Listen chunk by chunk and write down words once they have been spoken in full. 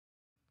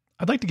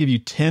I'd like to give you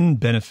 10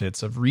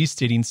 benefits of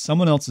restating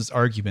someone else's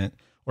argument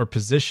or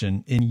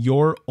position in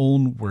your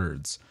own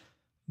words.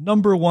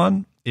 Number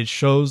 1, it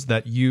shows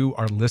that you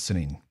are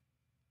listening.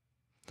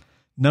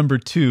 Number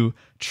 2,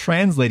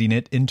 translating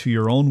it into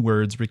your own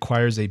words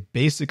requires a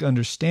basic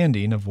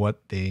understanding of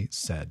what they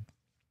said.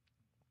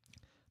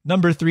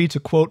 Number 3,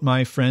 to quote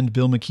my friend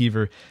Bill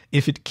McKeever,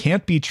 if it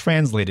can't be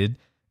translated,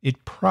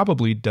 it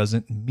probably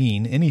doesn't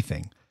mean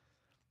anything.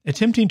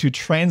 Attempting to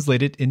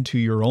translate it into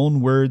your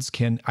own words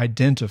can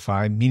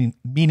identify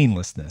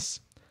meaninglessness.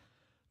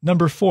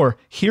 Number 4,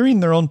 hearing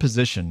their own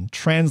position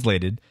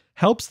translated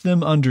helps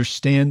them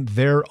understand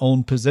their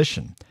own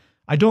position.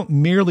 I don't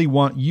merely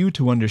want you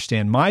to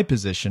understand my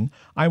position,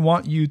 I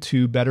want you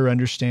to better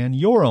understand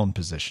your own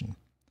position.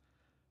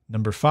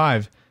 Number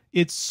 5,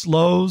 it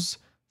slows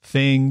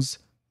things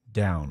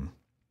down.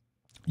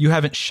 You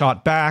haven't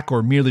shot back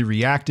or merely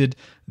reacted.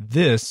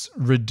 This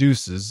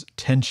reduces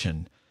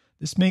tension.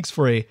 This makes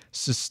for a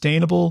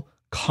sustainable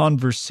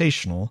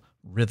conversational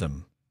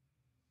rhythm.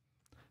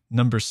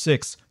 Number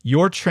 6,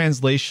 your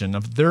translation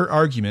of their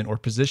argument or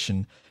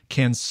position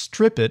can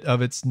strip it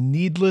of its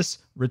needless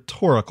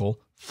rhetorical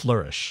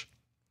flourish.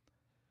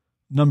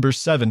 Number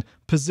 7,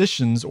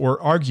 positions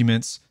or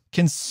arguments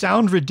can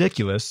sound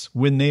ridiculous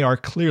when they are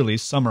clearly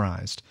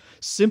summarized.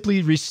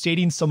 Simply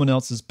restating someone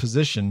else's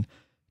position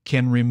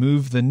can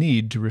remove the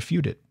need to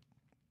refute it.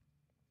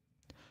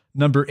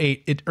 Number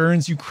 8, it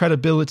earns you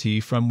credibility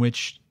from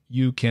which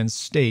you can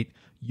state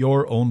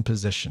your own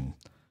position.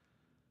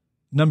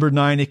 Number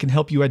 9, it can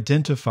help you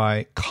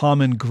identify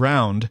common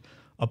ground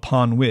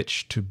upon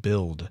which to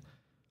build.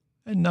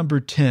 And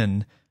number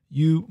 10,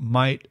 you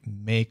might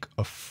make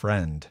a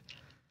friend.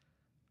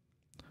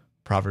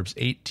 Proverbs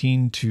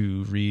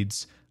 18:2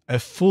 reads, "A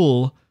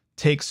fool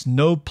takes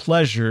no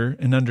pleasure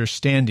in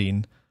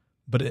understanding,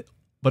 but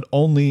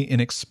only in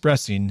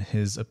expressing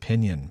his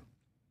opinion."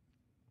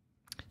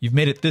 You've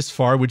made it this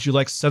far. Would you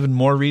like 7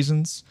 more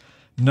reasons?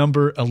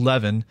 Number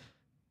 11,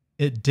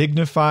 it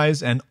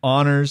dignifies and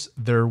honors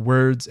their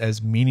words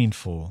as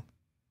meaningful.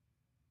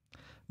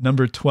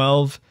 Number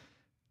 12,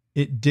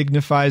 it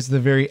dignifies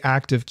the very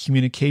act of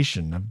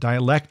communication, of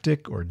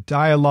dialectic or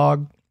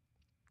dialogue.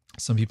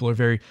 Some people are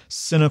very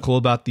cynical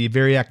about the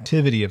very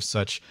activity of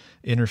such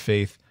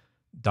interfaith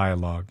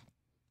dialogue.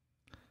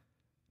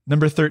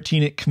 Number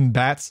 13, it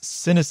combats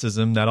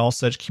cynicism that all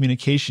such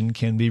communication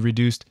can be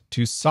reduced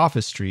to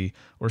sophistry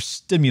or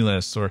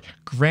stimulus or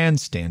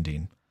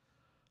grandstanding.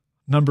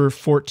 Number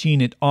 14,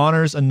 it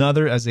honors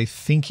another as a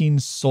thinking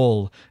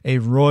soul, a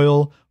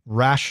royal,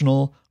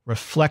 rational,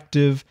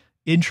 reflective,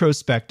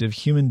 introspective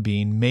human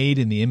being made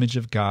in the image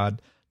of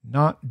God,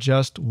 not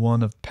just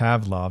one of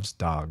Pavlov's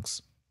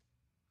dogs.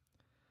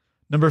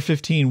 Number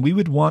 15, we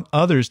would want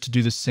others to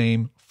do the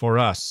same for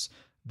us.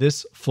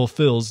 This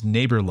fulfills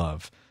neighbor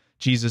love.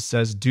 Jesus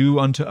says, "Do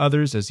unto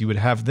others as you would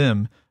have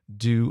them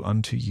do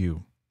unto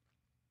you."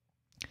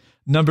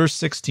 Number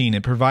 16,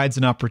 it provides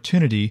an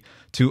opportunity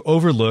to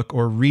overlook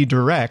or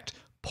redirect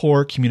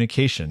poor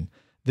communication.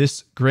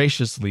 This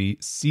graciously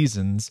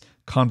seasons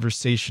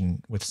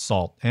conversation with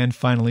salt. And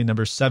finally,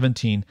 number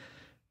 17,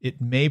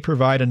 it may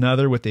provide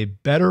another with a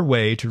better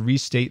way to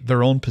restate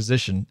their own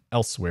position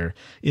elsewhere.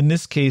 In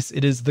this case,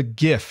 it is the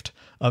gift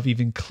of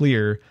even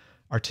clear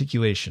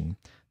articulation.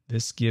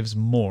 This gives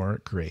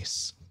more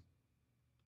grace.